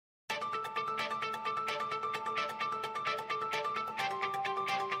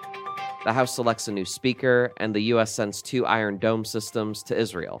The House selects a new speaker, and the U.S. sends 2 Iron Dome systems to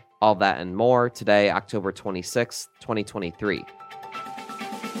Israel. All that and more today, October 26, 2023.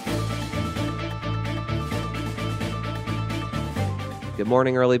 Good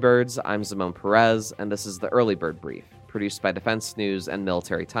morning, Early Birds. I'm Zimone Perez, and this is the Early Bird Brief, produced by Defense News and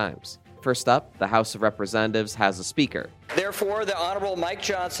Military Times. First up, the House of Representatives has a speaker. Therefore, the Honorable Mike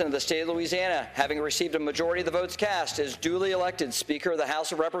Johnson of the state of Louisiana, having received a majority of the votes cast, is duly elected Speaker of the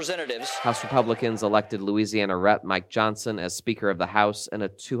House of Representatives. House Republicans elected Louisiana Rep. Mike Johnson as Speaker of the House in a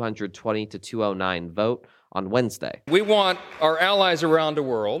 220 to 209 vote on Wednesday. We want our allies around the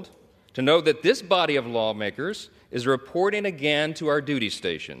world to know that this body of lawmakers is reporting again to our duty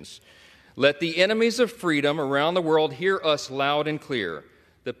stations. Let the enemies of freedom around the world hear us loud and clear.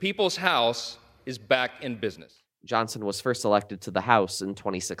 The People's House is back in business. Johnson was first elected to the House in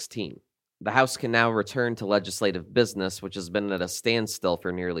 2016. The House can now return to legislative business, which has been at a standstill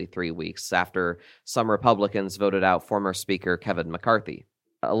for nearly 3 weeks after some Republicans voted out former Speaker Kevin McCarthy.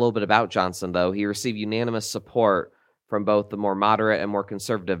 A little bit about Johnson, though. He received unanimous support from both the more moderate and more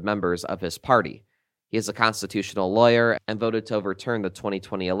conservative members of his party. He is a constitutional lawyer and voted to overturn the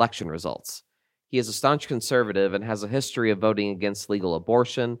 2020 election results. He is a staunch conservative and has a history of voting against legal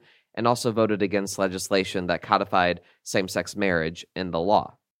abortion and also voted against legislation that codified same-sex marriage in the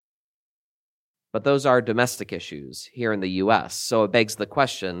law. But those are domestic issues here in the U.S., so it begs the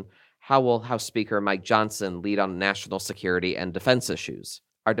question, how will House Speaker Mike Johnson lead on national security and defense issues?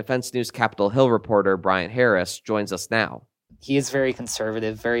 Our Defense News Capitol Hill reporter Bryant Harris joins us now. He is very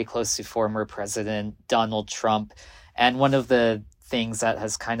conservative, very close to former President Donald Trump, and one of the things that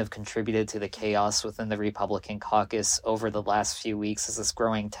has kind of contributed to the chaos within the Republican caucus over the last few weeks is this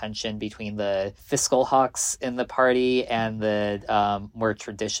growing tension between the fiscal hawks in the party and the more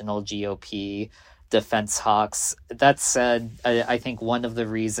traditional GOP defense hawks. That said, I think one of the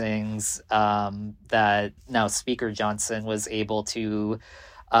reasons that now Speaker Johnson was able to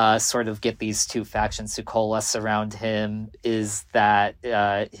sort of get these two factions to coalesce around him is that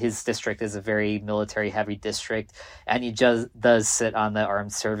his district is a very military-heavy district, and he just does sit on the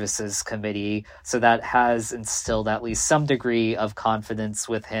Armed Services Committee, so that has instilled at least some degree of confidence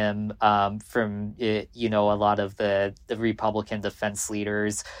with him from, a lot of the Republican defense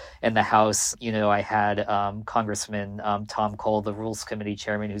leaders in the House. I had Congressman Tom Cole, the Rules Committee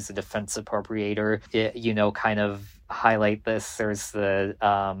chairman, who's a defense appropriator, kind of highlight this. There's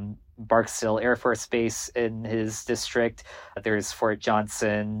the Barksdale Air Force Base in his district. There's Fort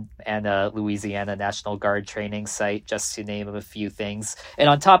Johnson and a Louisiana National Guard training site, just to name a few things. And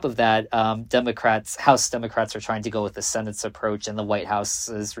on top of that, House Democrats are trying to go with the Senate's approach and the White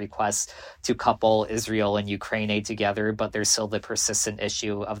House's request to couple Israel and Ukraine aid together, but there's still the persistent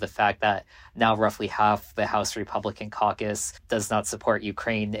issue of the fact that now roughly half the House Republican caucus does not support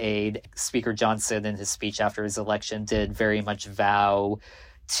Ukraine aid. Speaker Johnson, in his speech after his election, did very much vow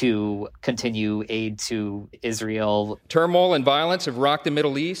to continue aid to Israel. Turmoil and violence have rocked the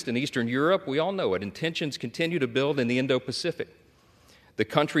Middle East and Eastern Europe. We all know it. And tensions continue to build in the Indo-Pacific. The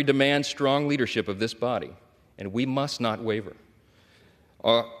country demands strong leadership of this body, and we must not waver.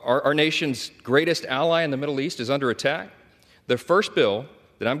 Our nation's greatest ally in the Middle East is under attack. The first bill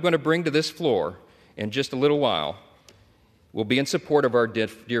that I'm going to bring to this floor in just a little while will be in support of our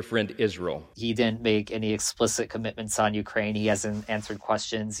dear friend Israel. He didn't make any explicit commitments on Ukraine. He hasn't answered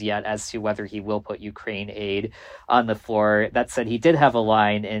questions yet as to whether he will put Ukraine aid on the floor. That said, he did have a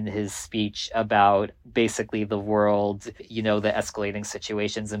line in his speech about basically the world, the escalating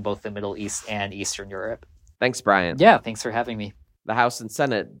situations in both the Middle East and Eastern Europe. Thanks, Brian. Yeah, thanks for having me. The House and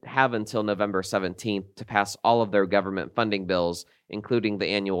Senate have until November 17th to pass all of their government funding bills, including the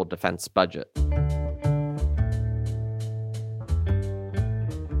annual defense budget.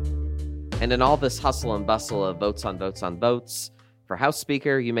 And in all this hustle and bustle of votes on votes on votes, for House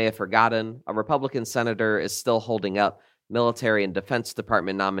Speaker, you may have forgotten, a Republican senator is still holding up military and Defense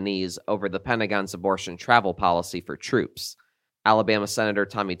Department nominees over the Pentagon's abortion travel policy for troops. Alabama Senator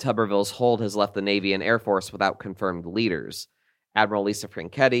Tommy Tuberville's hold has left the Navy and Air Force without confirmed leaders. Admiral Lisa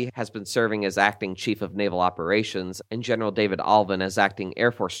Franchetti has been serving as acting Chief of Naval Operations, and General David Alvin as acting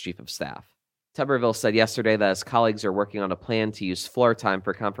Air Force Chief of Staff. Tuberville said yesterday that his colleagues are working on a plan to use floor time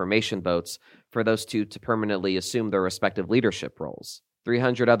for confirmation votes for those two to permanently assume their respective leadership roles.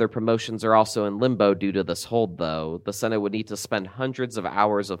 300 other promotions are also in limbo due to this hold, though. The Senate would need to spend hundreds of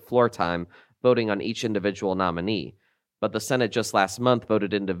hours of floor time voting on each individual nominee. But the Senate just last month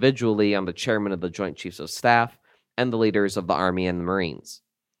voted individually on the chairman of the Joint Chiefs of Staff and the leaders of the Army and the Marines.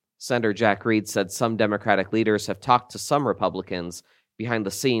 Senator Jack Reed said some Democratic leaders have talked to some Republicans behind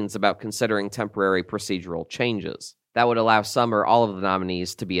the scenes about considering temporary procedural changes. That would allow some or all of the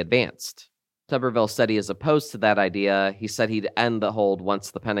nominees to be advanced. Tuberville said he is opposed to that idea. He said he'd end the hold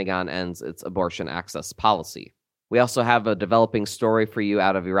once the Pentagon ends its abortion access policy. We also have a developing story for you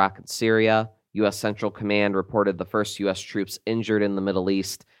out of Iraq and Syria. U.S. Central Command reported the first U.S. troops injured in the Middle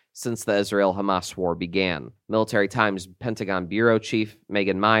East since the Israel-Hamas war began. Military Times Pentagon Bureau Chief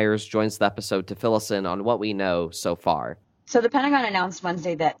Megan Myers joins the episode to fill us in on what we know so far. So the Pentagon announced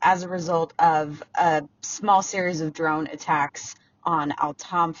Wednesday that as a result of a small series of drone attacks on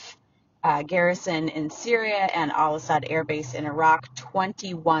Al-Tanf garrison in Syria and Al-Assad Air Base in Iraq,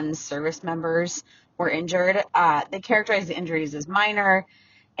 21 service members were injured. They characterize the injuries as minor,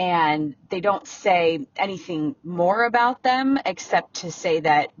 and they don't say anything more about them except to say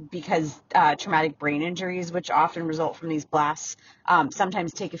that because traumatic brain injuries, which often result from these blasts,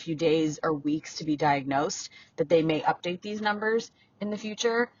 sometimes take a few days or weeks to be diagnosed, that they may update these numbers in the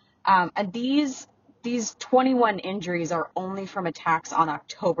future. And these 21 injuries are only from attacks on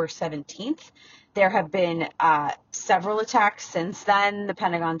October 17th. There have been several attacks since then. The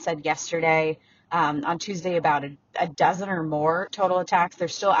Pentagon said yesterday, on Tuesday, about a dozen or more total attacks. They're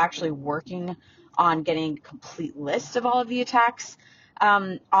still actually working on getting a complete list of all of the attacks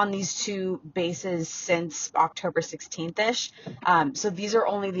on these two bases since October 16th-ish. So these are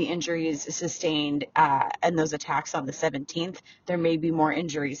only the injuries sustained in those attacks on the 17th. There may be more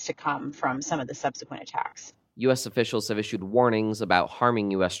injuries to come from some of the subsequent attacks. U.S. officials have issued warnings about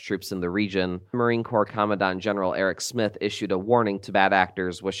harming U.S. troops in the region. Marine Corps Commandant General Eric Smith issued a warning to bad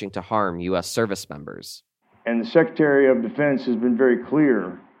actors wishing to harm U.S. service members. And the Secretary of Defense has been very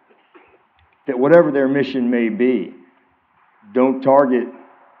clear that whatever their mission may be, don't target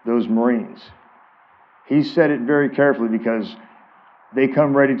those Marines. He said it very carefully because they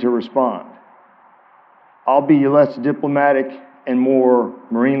come ready to respond. I'll be less diplomatic and more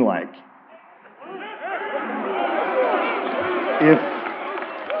Marine-like.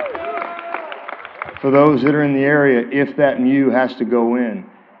 For those that are in the area, if that MEU has to go in,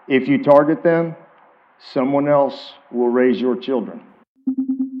 if you target them, someone else will raise your children.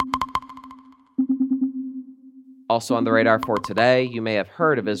 Also on the radar for today, you may have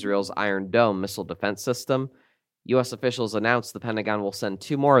heard of Israel's Iron Dome missile defense system. U.S. officials announced the Pentagon will send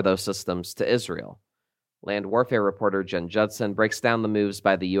 2 more of those systems to Israel. Land warfare reporter Jen Judson breaks down the moves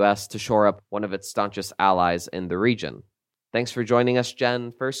by the U.S. to shore up one of its staunchest allies in the region. Thanks for joining us,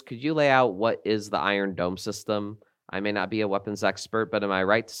 Jen. First, could you lay out what is the Iron Dome system? I may not be a weapons expert, but am I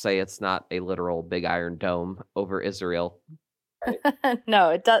right to say it's not a literal big iron dome over Israel? No,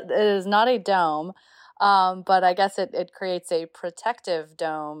 it is not a dome, but I guess it creates a protective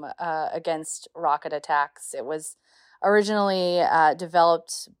dome against rocket attacks. It was originally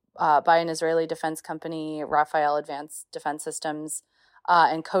developed by an Israeli defense company, Rafael Advanced Defense Systems,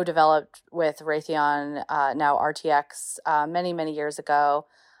 and co-developed with Raytheon, now RTX, many, many years ago.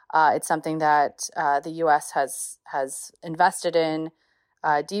 It's something that the U.S. has invested in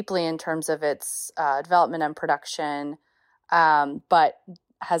deeply in terms of its development and production, but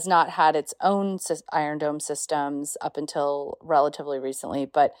has not had its own Iron Dome systems up until relatively recently.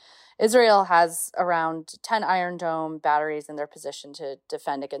 But Israel has around 10 Iron Dome batteries in their position to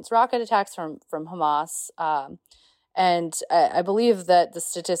defend against rocket attacks from Hamas. And I believe that the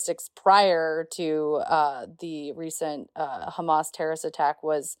statistics prior to the recent Hamas terrorist attack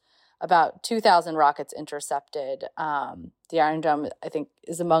was about 2,000 rockets intercepted. The Iron Dome, I think,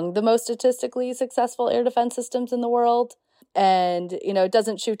 is among the most statistically successful air defense systems in the world. And, it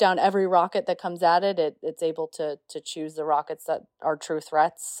doesn't shoot down every rocket that comes at it. It's able to choose the rockets that are true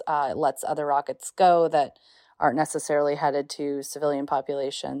threats. It lets other rockets go that aren't necessarily headed to civilian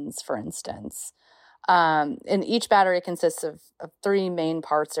populations, for instance. And each battery consists of 3 main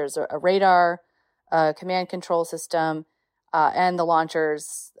parts. There's a radar, a command control system, and the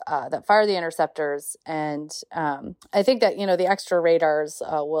launchers that fire the interceptors. And I think that, the extra radars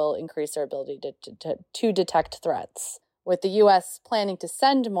will increase their ability to detect threats. With the U.S. planning to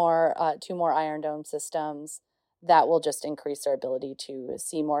send 2 more Iron Dome systems, that will just increase their ability to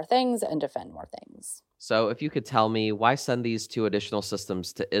see more things and defend more things. So if you could tell me, why send these 2 additional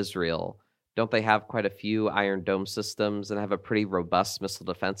systems to Israel? Don't they have quite a few Iron Dome systems and have a pretty robust missile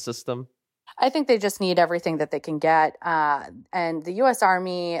defense system? I think they just need everything that they can get. And the U.S.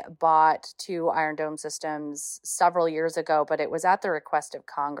 Army bought 2 Iron Dome systems several years ago, but it was at the request of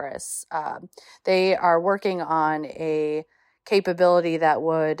Congress. They are working on a capability that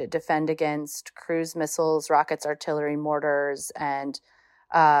would defend against cruise missiles, rockets, artillery, mortars, and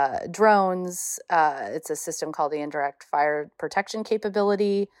drones. It's a system called the Indirect Fire Protection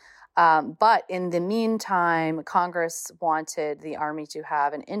Capability. But in the meantime, Congress wanted the Army to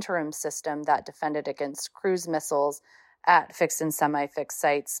have an interim system that defended against cruise missiles at fixed and semi-fixed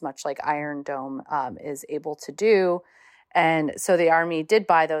sites, much like Iron Dome is able to do. And so the Army did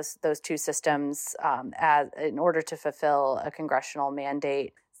buy those two systems in order to fulfill a congressional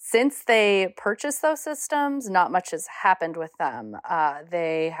mandate. Since they purchased those systems, not much has happened with them.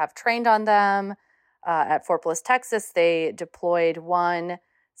 They have trained on them. At Fort Bliss, Texas, they deployed one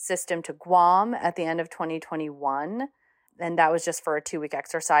system to Guam at the end of 2021. And that was just for a 2-week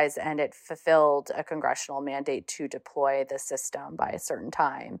exercise, and it fulfilled a congressional mandate to deploy the system by a certain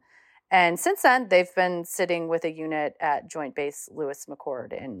time. And since then, they've been sitting with a unit at Joint Base Lewis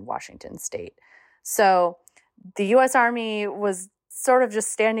McChord in Washington State. So the U.S. Army was sort of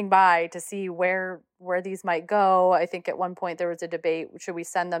just standing by to see where these might go. I think at one point there was a debate, should we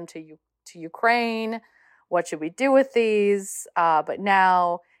send them to Ukraine? What should we do with these? But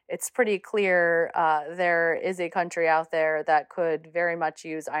now it's pretty clear there is a country out there that could very much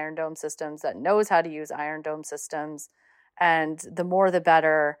use Iron Dome systems, that knows how to use Iron Dome systems, and the more the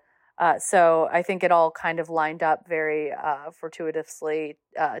better. So I think it all kind of lined up very fortuitously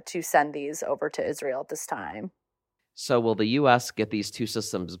to send these over to Israel at this time. So will the U.S. get these two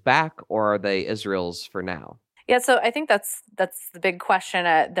systems back, or are they Israel's for now? Yeah, so I think that's the big question.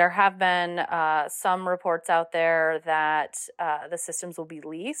 There have been some reports out there that the systems will be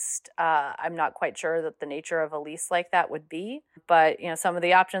leased. I'm not quite sure that the nature of a lease like that would be, but some of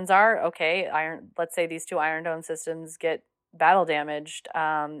the options are, okay, let's say these two Iron Dome systems get battle damaged.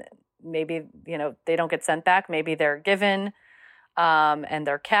 Maybe they don't get sent back. Maybe they're given and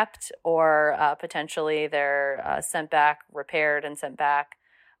they're kept, or potentially they're sent back, repaired, and sent back.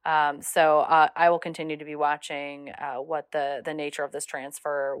 So I will continue to be watching what the nature of this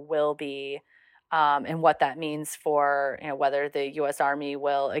transfer will be, and what that means for whether the U.S. Army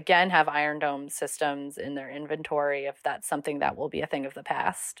will again have Iron Dome systems in their inventory, if that's something that will be a thing of the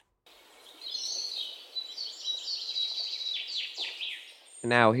past.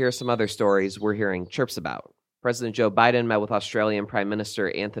 Now, here are some other stories we're hearing chirps about. President Joe Biden met with Australian Prime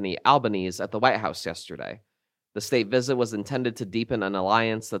Minister Anthony Albanese at the White House yesterday. The state visit was intended to deepen an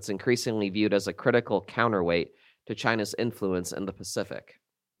alliance that's increasingly viewed as a critical counterweight to China's influence in the Pacific.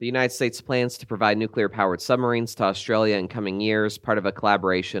 The United States plans to provide nuclear-powered submarines to Australia in coming years, part of a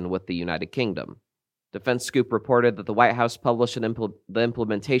collaboration with the United Kingdom. Defense Scoop reported that the White House published the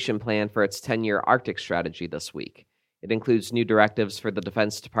implementation plan for its 10-year Arctic strategy this week. It includes new directives for the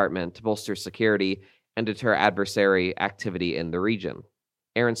Defense Department to bolster security and deter adversary activity in the region.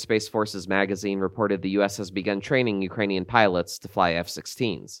 Air and Space Forces magazine reported the U.S. has begun training Ukrainian pilots to fly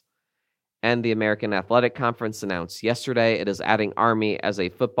F-16s. And the American Athletic Conference announced yesterday it is adding Army as a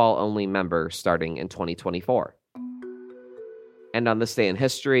football-only member starting in 2024. And on this day in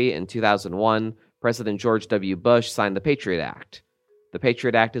history, in 2001, President George W. Bush signed the Patriot Act. The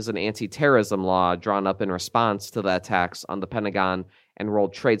Patriot Act is an anti-terrorism law drawn up in response to the attacks on the Pentagon and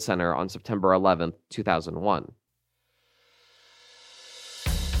World Trade Center on September 11, 2001.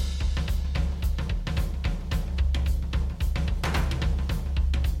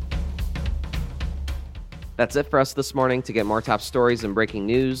 That's it for us this morning. To get more top stories and breaking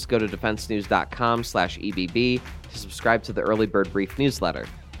news, go to defensenews.com/EBB to subscribe to the Early Bird Brief newsletter.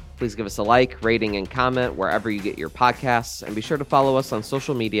 Please give us a like, rating, and comment wherever you get your podcasts, and be sure to follow us on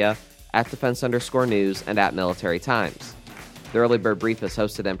social media at @defense_news and @Military Times. The Early Bird Brief is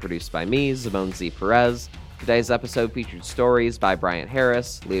hosted and produced by me, Zimone Z. Perez. Today's episode featured stories by Bryant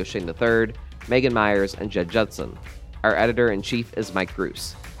Harris, Leo Shane III, Megan Myers, and Jed Judson. Our editor-in-chief is Mike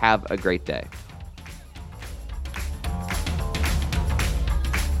Bruce. Have a great day.